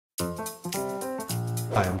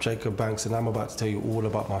Hi, I'm Jacob Banks and I'm about to tell you all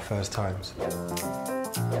about my first times.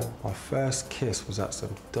 My first kiss was at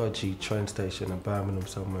some dodgy train station in Birmingham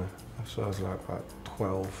somewhere. So I was like about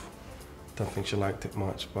 12. Don't think she liked it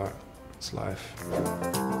much, but it's life.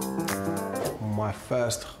 My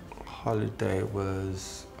first holiday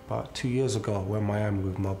was about 2 years ago. I went to Miami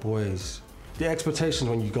with my boys. The expectations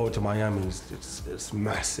when you go to Miami it's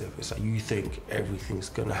massive. It's like you think everything's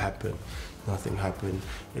gonna happen. Nothing happened.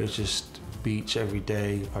 It was just beach every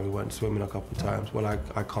day. I went swimming a couple of times. Well,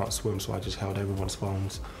 I can't swim, so I just held everyone's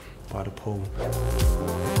phones by the pool.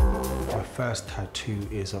 My first tattoo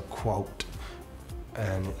is a quote,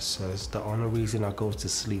 and it says, "The only reason I go to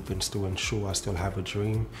sleep is to ensure I still have a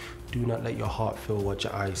dream. Do not let your heart feel what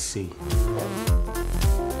your eyes see."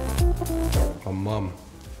 My mum,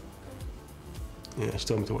 yeah, she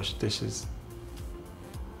told me to wash the dishes.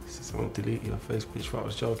 She said, "I'm gonna delete your Facebook." She thought I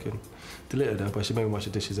was joking. Deleted her, but she made me wash the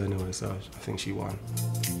dishes anyway, so I think she won.